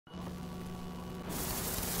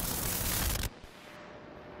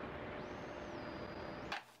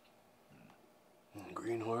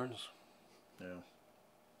greenhorns. Yeah.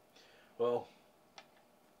 Well,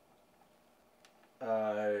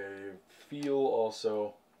 I feel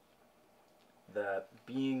also that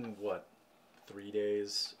being, what, 3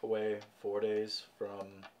 days away, 4 days from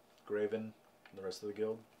Graven and the rest of the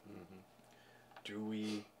guild, do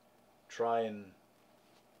we try and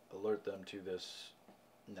alert them to this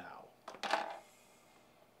now?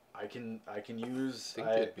 I can use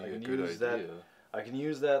I can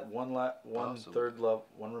use that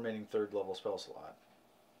one remaining third level spell slot.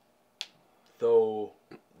 Though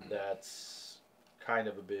that's kind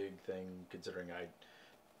of a big thing considering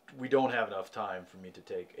we don't have enough time for me to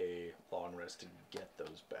take a long rest to get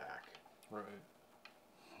those back. Right.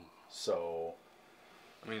 So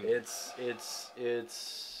I mean, it's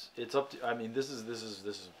up to. I mean, this is.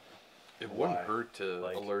 It wouldn't hurt to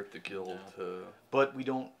alert the guild to. But we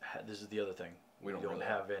don't. This is the other thing. We don't really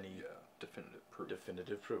have any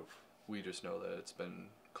definitive proof. We just know that it's been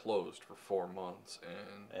closed for 4 months,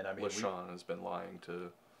 and I mean, LaShawn has been lying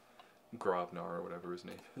to Grobnar or whatever his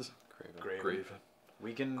name is. Graven.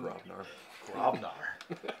 We can. Grobnar.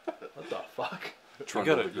 What the fuck? You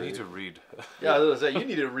need to read. Yeah, I was gonna say, you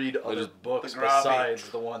need to read other books besides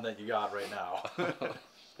the one that you got right now.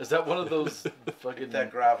 Is that one of those fucking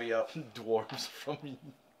that Gravi up dwarves from?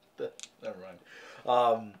 Never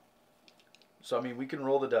mind. So I mean, we can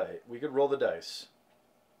roll the dice. We could roll the dice.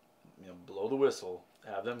 You know, blow the whistle.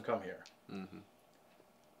 Have them come here. Mm-hmm.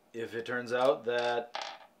 If it turns out that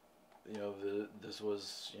this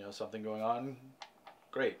was something going on,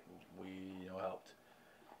 great. We helped.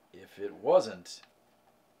 If it wasn't,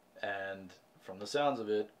 and from the sounds of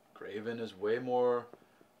it, Graven is way more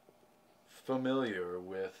familiar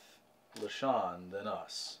with LaShawn than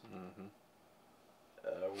us.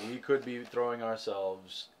 Mm-hmm. We could be throwing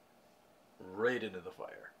ourselves right into the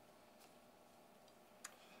fire.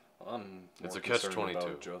 I'm it's more a catch-22 concerned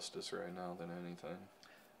about justice right now than anything.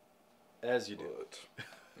 As you do.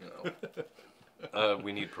 But,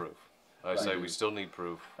 we need proof. I say we still need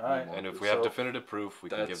proof. All right. And if we have definitive proof, we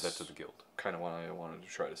can give that to the guild. Kind of why I wanted to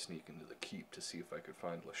try to sneak into the keep to see if I could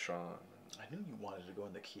find LaShawn. I knew you wanted to go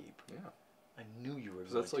in the keep. Yeah. I knew you were.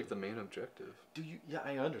 That's like the main objective. Do you? Yeah,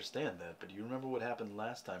 I understand that, but do you remember what happened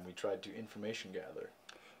last time we tried to information gather?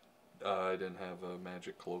 I didn't have a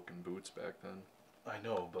magic cloak and boots back then. I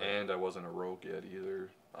know, but and I wasn't a rogue yet either.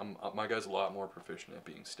 My guy's a lot more proficient at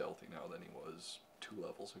being stealthy now than he was 2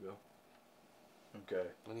 levels ago. Okay.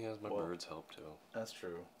 And he has my bird's help too. That's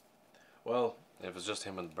true. Well, if it's just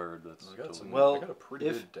him and the bird, that's I got a pretty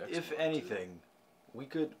if good dex if anything, we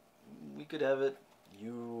could have it.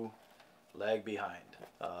 You lag behind.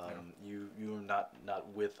 You're not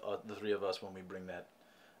with the 3 of us when we bring that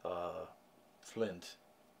flint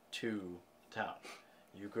to town.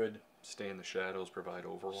 You could stay in the shadows, provide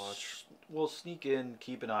overwatch. We'll sneak in,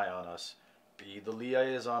 keep an eye on us, be the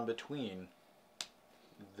liaison between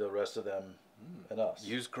the rest of them and us.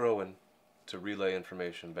 Use Crowan to relay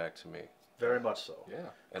information back to me. Very much so. Yeah.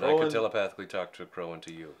 And I could telepathically talk to Crowan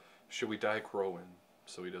to you. Should we dye Crowan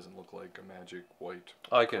so he doesn't look like a magic white?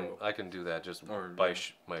 I can do that just by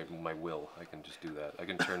my will. I can just do that. I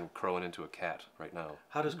can turn Crowan into a cat right now.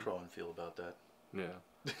 How does Crowan feel about that? Yeah.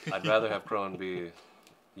 I'd rather have Crowan be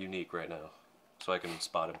unique right now, so I can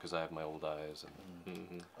spot him because I have my old eyes.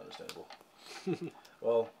 And Understandable.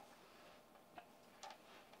 Well,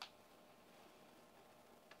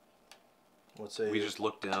 let's say we just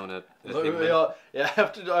look down at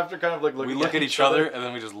after kind of like looking. We look at each other and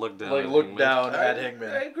then we just look down. Like look down at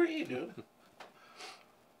Higman. I agree, dude.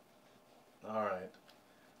 All right.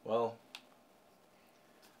 Well,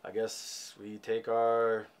 I guess we take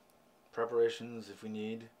our preparations if we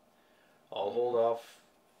need. I'll hold off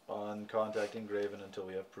on contacting Graven until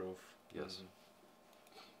we have proof. Yes.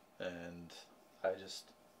 And I just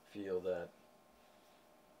feel that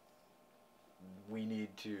we need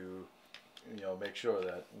to, make sure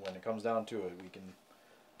that when it comes down to it, we can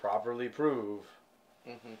properly prove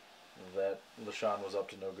that LaShawn was up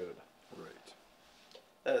to no good. Right.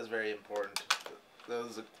 That is very important. That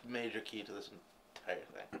was a major key to this entire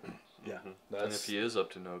thing. Yeah. And if he is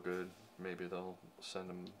up to no good, maybe they'll send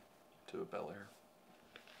him to Bel Air.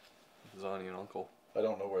 Zani and Uncle. I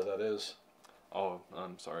don't know where that is. Oh,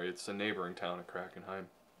 I'm sorry. It's a neighboring town of Krakenheim.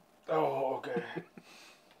 Oh, okay.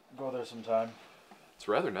 Go there sometime. It's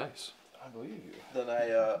rather nice. I believe you. Then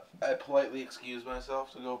I politely excuse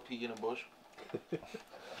myself to go pee in a bush.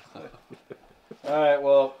 All right.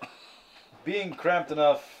 Well, being cramped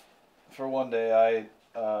enough for one day,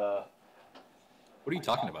 What are you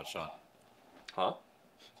talking about, Sean? Huh?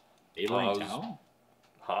 Neighboring town?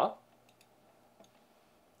 Huh?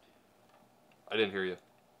 I didn't hear you.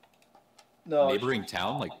 neighboring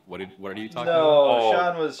town? Like, what are you talking about? No,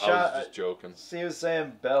 Sean I was just joking. He was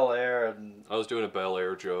saying Bel Air, and I was doing a Bel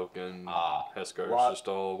Air joke, and Heskar's just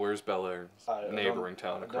all, where's Bel Air? Neighboring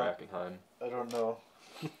town of Crackingham. I don't know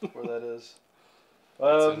where that is.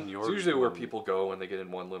 It's usually where people go when they get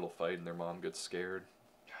in one little fight and their mom gets scared.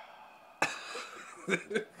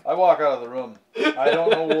 I walk out of the room. I don't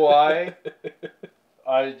know why.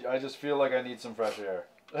 I just feel like I need some fresh air.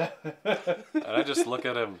 And I just look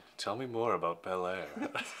at him. Tell me more about Bel Air.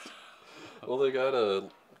 Well, they got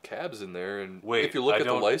cabs in there, and wait, if you look I at the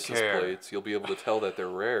don't license care. plates, you'll be able to tell that they're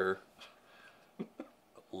rare.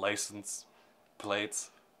 License plates.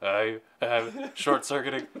 I am short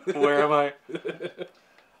circuiting. Where am I?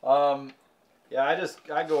 Yeah,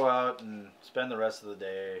 I go out and spend the rest of the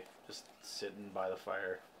day just sitting by the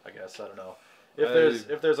fire. I guess I don't know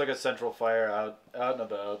if there's like a central fire out and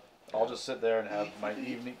about. I'll just sit there and have my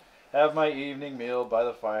evening meal by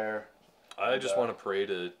the fire. I just want to pray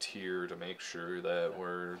to Tyr to make sure that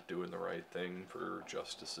we're doing the right thing for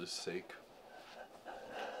justice's sake.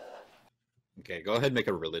 Okay, go ahead and make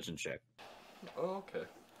a religion check. Oh, okay.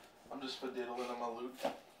 I'm just fiddling on my loot.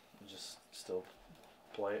 Just still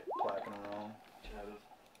placking around.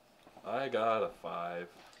 I got a 5.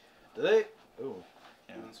 Do they? Ooh.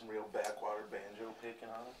 Doing some real backwater banjo picking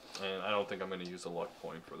on it. And I don't think I'm going to use a luck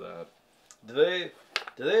point for that. Do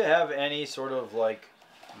they have any sort of like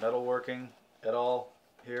metalworking at all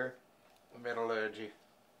here? Metallurgy.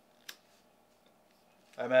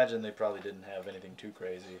 I imagine they probably didn't have anything too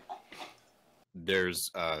crazy.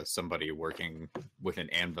 There's somebody working with an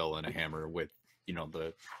anvil and a hammer with,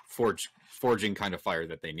 the forging kind of fire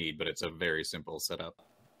that they need, but it's a very simple setup.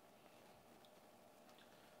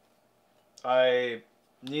 I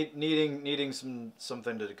needing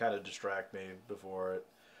something to kind of distract me before it.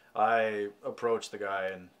 I approach the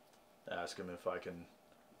guy and ask him if I can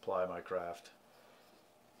ply my craft.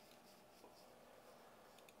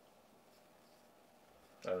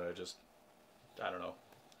 I don't know.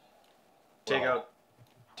 Take out.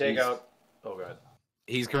 Oh god.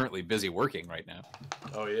 He's currently busy working right now.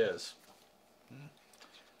 Oh, he is.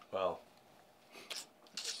 Well,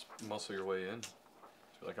 Muscle your way in.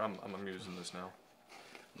 You're like, I'm using this now.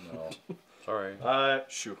 no. Sorry.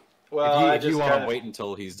 Shoo. Well, If you want to wait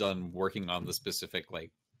until he's done working on the specific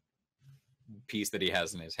piece that he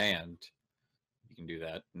has in his hand, you can do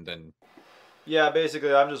that, and then. Yeah,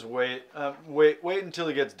 basically, I'm just wait until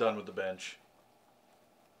he gets done with the bench.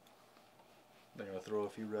 They're gonna throw a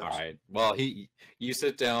few reps. All right. Well, you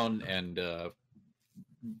sit down and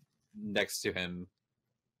next to him,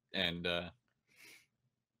 and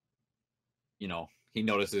he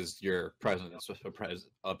notices your presence.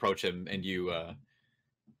 Approach him, and you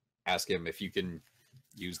ask him if you can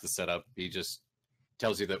use the setup. He just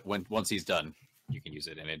tells you that once he's done, you can use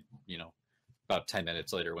it, and it about 10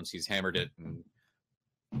 minutes later, once he's hammered it and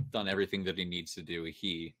done everything that he needs to do,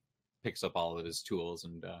 he picks up all of his tools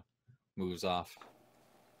and moves off.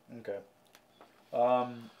 Okay.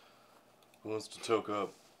 Who wants to toke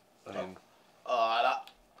up? I mean,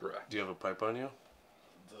 Correct. do you have a pipe on you?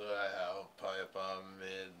 Do I have a pipe on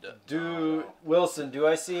mid? Wilson, do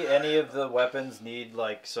I see any of the weapons need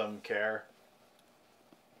some care?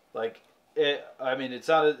 It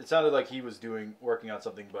sounded like he was working on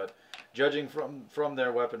something, but judging from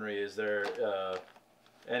their weaponry, is there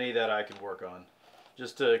any that I can work on,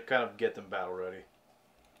 just to kind of get them battle ready?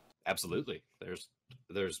 Absolutely. There's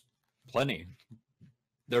plenty.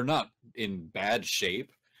 They're not in bad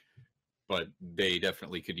shape, but they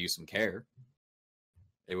definitely could use some care.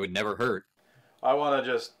 It would never hurt. I want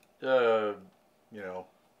to just, Buff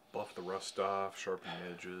the rust off, sharpen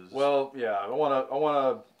the edges. Well, yeah, I want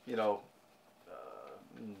to,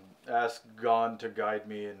 ask Gon to guide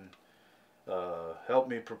me and help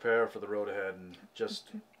me prepare for the road ahead, and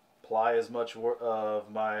just ply as much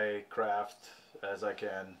of my craft as I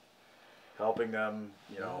can, helping them,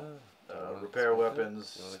 repair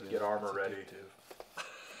weapons, get armor ready.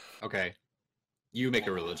 Okay. You make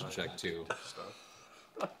a religion check too.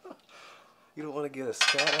 You don't want to get a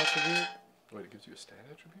stat attribute? Wait, it gives you a stat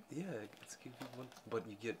attribute? Yeah, it's give you one, but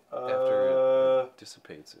you get after it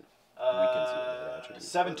dissipates it. Weakens you with an attribute.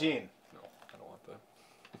 17. No, I don't want that.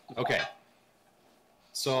 Okay.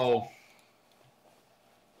 So,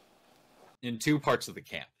 in two parts of the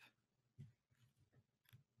camp,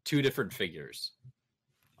 two different figures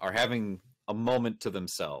are having a moment to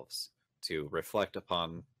themselves to reflect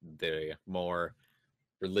upon the more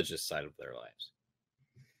religious side of their lives.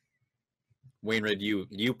 Wainwright,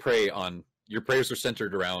 you pray on, your prayers are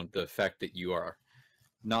centered around the fact that you are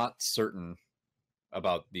not certain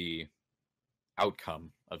about the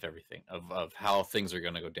outcome of everything, of how things are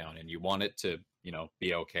going to go down, and you want it to, you know,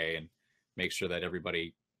 be okay and make sure that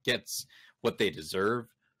everybody gets what they deserve,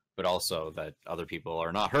 but also that other people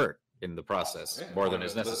are not hurt in the process more than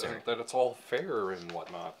is necessary. That it's all fair and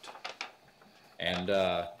whatnot. And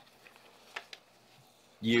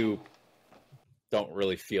you don't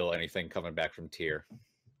really feel anything coming back from Tyr.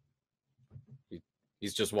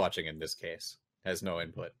 He's just watching in this case. Has no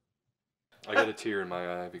input. I get a tear in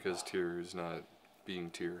my eye because Tyr is not being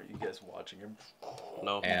Tyr. Are you guys watching him?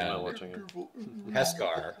 No, I'm not watching him.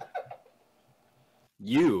 Heskar,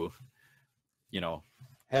 you know,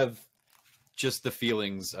 have just the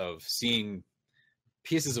feelings of seeing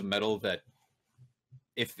pieces of metal that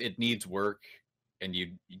if it needs work and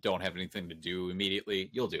you don't have anything to do immediately,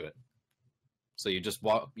 you'll do it. So you just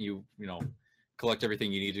you know, collect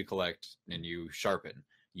everything you need to collect, and you sharpen,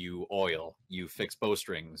 you oil, you fix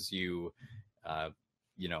bowstrings, you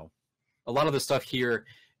know, a lot of the stuff here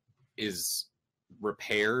is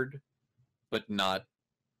repaired, but not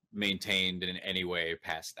maintained in any way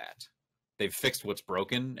past that. They've fixed what's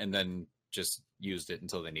broken and then just used it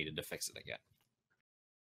until they needed to fix it again.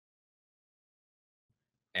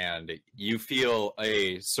 And you feel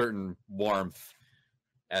a certain warmth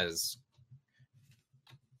as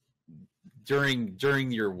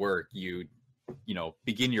during your work, you know,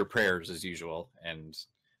 begin your prayers as usual, and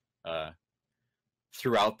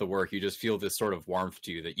throughout the work, you just feel this sort of warmth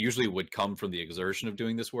to you that usually would come from the exertion of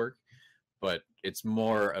doing this work, but it's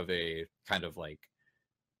more of a kind of like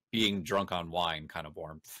being drunk on wine kind of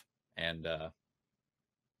warmth. And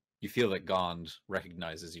you feel that Gond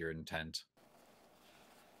recognizes your intent.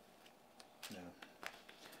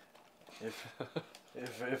 Yeah.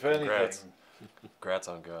 If anything, Congrats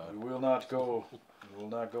on God. we will not go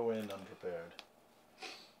in unprepared.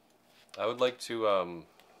 I would like to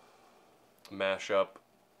mash up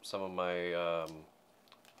some of my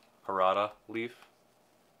Harada leaf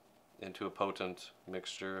into a potent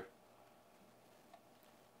mixture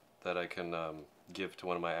that I can give to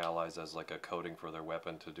one of my allies as like a coating for their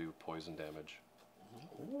weapon to do poison damage.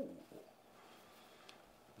 Ooh.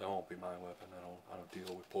 That won't be my weapon. I don't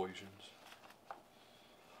deal with poisons.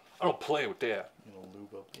 I don't play with that. You know,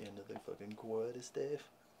 lube up the end of the fucking quarterstaff.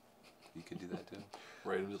 You can do that too.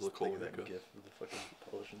 Right into the cold. That gift with the fucking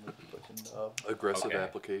polishing the fucking knob. Aggressive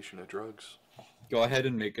application of drugs. Go ahead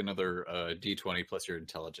and make another D20 plus your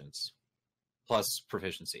intelligence, plus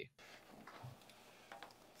proficiency.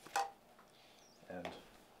 And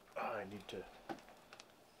I need to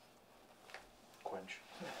quench.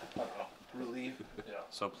 I don't know. Relieve. Yeah.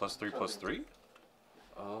 So +3 +3?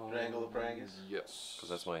 Triangle of Brangus? Yes. Because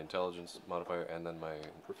that's my intelligence modifier and then my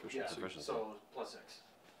proficiency. proficiency. So +6.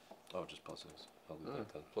 Oh, just +6. I'll do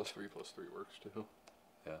that then. +3 works too.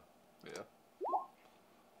 Yeah. Yeah.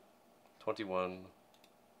 21.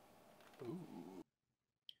 Ooh.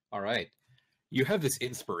 All right. You have this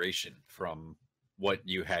inspiration from what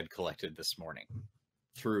you had collected this morning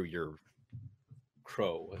through your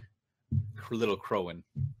little Crowan.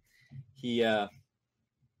 He,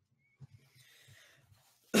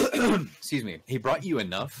 excuse me, he brought you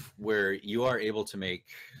enough where you are able to make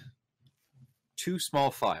 2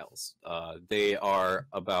 small files. They are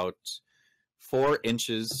about 4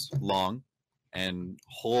 inches long and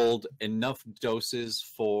hold enough doses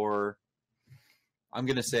for, I'm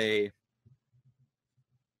going to say,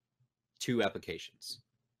 2 applications.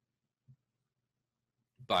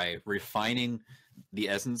 By refining the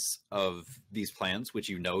essence of these plants, which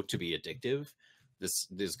you know to be addictive, this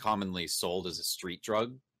is commonly sold as a street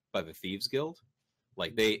drug by the Thieves Guild.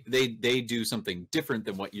 Like they do something different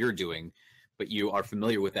than what you're doing, but you are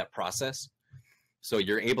familiar with that process. So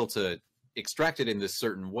you're able to extract it in this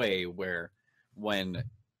certain way where when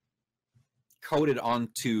coated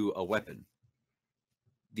onto a weapon,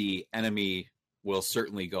 the enemy will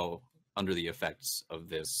certainly go under the effects of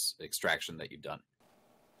this extraction that you've done.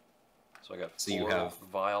 So I got 4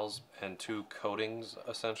 vials and 2 coatings,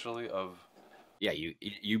 essentially, of... Yeah,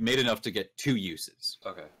 you made enough to get 2 uses.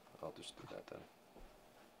 Okay, I'll just do that then.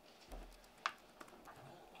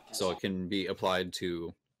 So it can be applied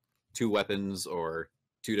to 2 weapons or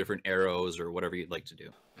 2 different arrows or whatever you'd like to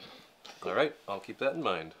do. All right, I'll keep that in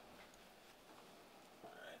mind.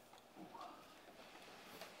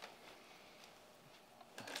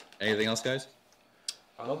 Anything else, guys?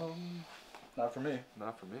 Not for me.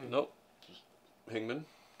 Not for me. Nope. Hingman?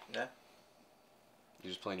 Yeah. You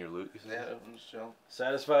just playing your loot, you think? Yeah, I'm just chilling.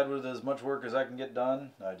 Satisfied with as much work as I can get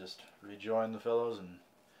done, I just rejoin the fellows and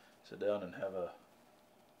sit down and have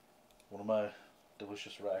one of my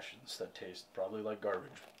delicious rations that taste probably like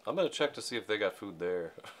garbage. I'm gonna check to see if they got food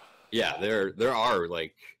there. Yeah, there are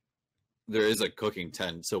like there is a cooking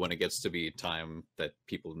tent, so when it gets to be time that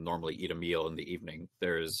people normally eat a meal in the evening,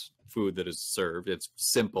 there's food that is served. It's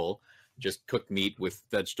simple, just cooked meat with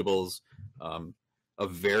vegetables. A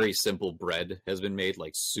very simple bread has been made,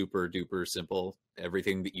 like super duper simple.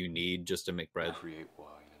 Everything that you need just to make bread. Create wine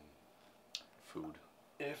and food.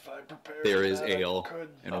 If I prepare, There is ale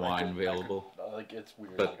and wine available. Like it's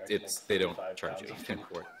weird. But like, it's like they don't 35 charge pounds you of anything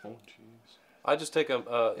for it. Oh, jeez. I just take a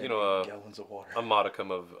gallons of water. a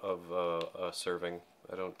modicum of a serving.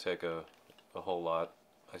 I don't take a whole lot.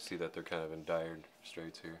 I see that they're kind of in dire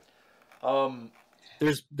straits here.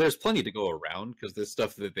 There's plenty to go around because there's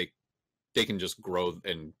stuff that they can just grow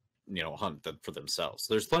and hunt them for themselves.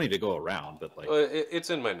 There's plenty to go around, but like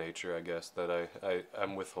it's in my nature, I guess, that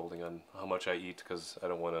I'm withholding on how much I eat because I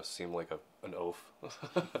don't want to seem like an oaf.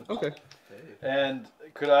 okay. And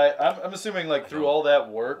could I'm assuming like through all that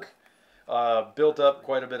work, built up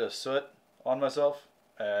quite a bit of soot on myself,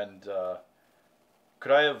 and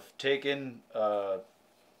could I have taken a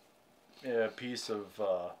piece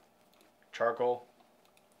of charcoal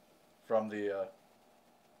from the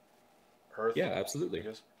hearth? Yeah, absolutely. I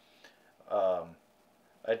guess.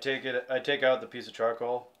 I take out the piece of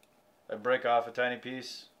charcoal, I break off a tiny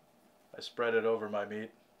piece, I spread it over my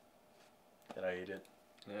meat, and I eat it.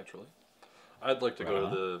 Naturally. I'd like to go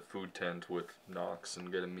to the food tent with Knox and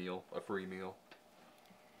get a free meal.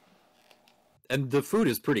 And the food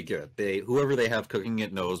is pretty good. Whoever they have cooking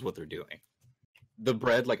it knows what they're doing. The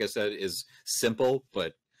bread, like I said, is simple,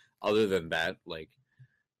 but other than that, like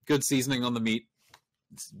good seasoning on the meat.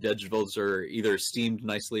 Vegetables are either steamed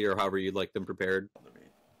nicely or however you'd like them prepared.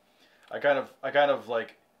 I kind of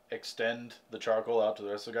like extend the charcoal out to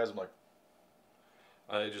the rest of the guys. I'm like,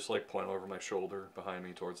 I just like point over my shoulder behind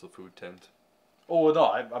me towards the food tent. oh no,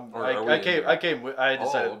 I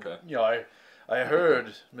decided, okay. I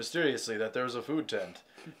heard mysteriously that there was a food tent,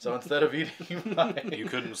 so instead of eating my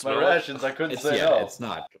rations, I couldn't say no.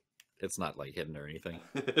 It's not like hidden or anything.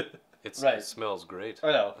 It smells great.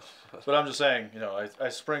 I know, but I'm just saying,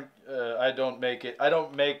 I don't make it. I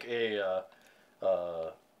don't make a.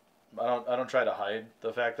 I don't try to hide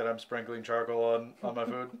the fact that I'm sprinkling charcoal on my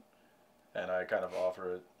food, and I kind of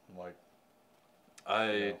offer it. I'm like,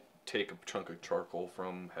 I take a chunk of charcoal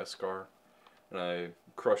from Heskar, and I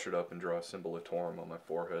crush it up and draw a symbol of Torm on my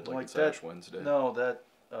forehead like it's Ash Wednesday. No, that.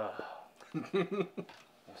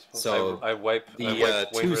 So I wipe the two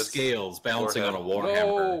Wainwright's scales balancing on a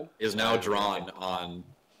warhammer is now drawn on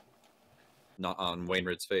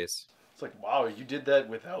Wainwright's face. It's like, wow, you did that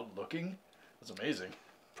without looking? That's amazing.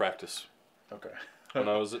 Practice. Okay.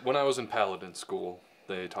 when I was in Paladin school,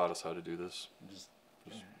 they taught us how to do this.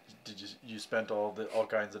 You spent all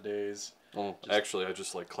kinds of days? Well, actually, I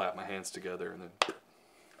just like clap my hands together and then.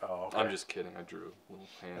 Oh, okay. I'm just kidding. I drew a little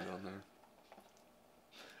hand on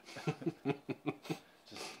there.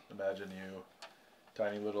 Just imagine you,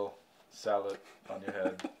 tiny little salad on your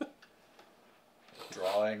head,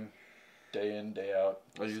 drawing day in, day out.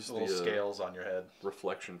 I use little scales on your head.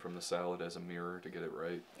 Reflection from the salad as a mirror to get it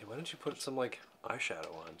right. Hey, why don't you put some like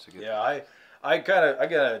eyeshadow on to get? Yeah,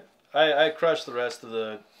 I crush the rest of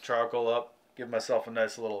the charcoal up, give myself a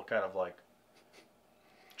nice little kind of like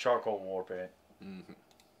charcoal war paint. Mm-hmm.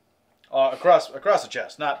 Across the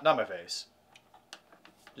chest, not my face.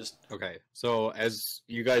 Just okay. So as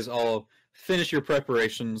you guys all finish your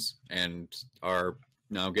preparations and are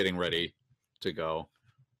now getting ready to go,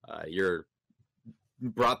 you're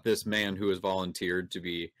brought this man who has volunteered to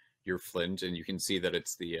be your flint, and you can see that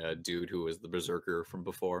it's the dude who was the berserker from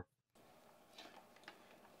before.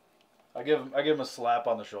 I give him a slap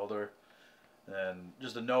on the shoulder, and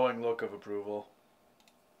just a knowing look of approval.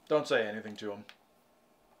 Don't say anything to him.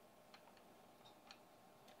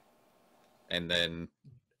 And then,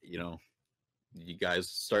 you guys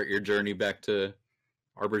start your journey back to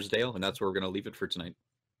Arborsdale, and that's where we're going to leave it for tonight.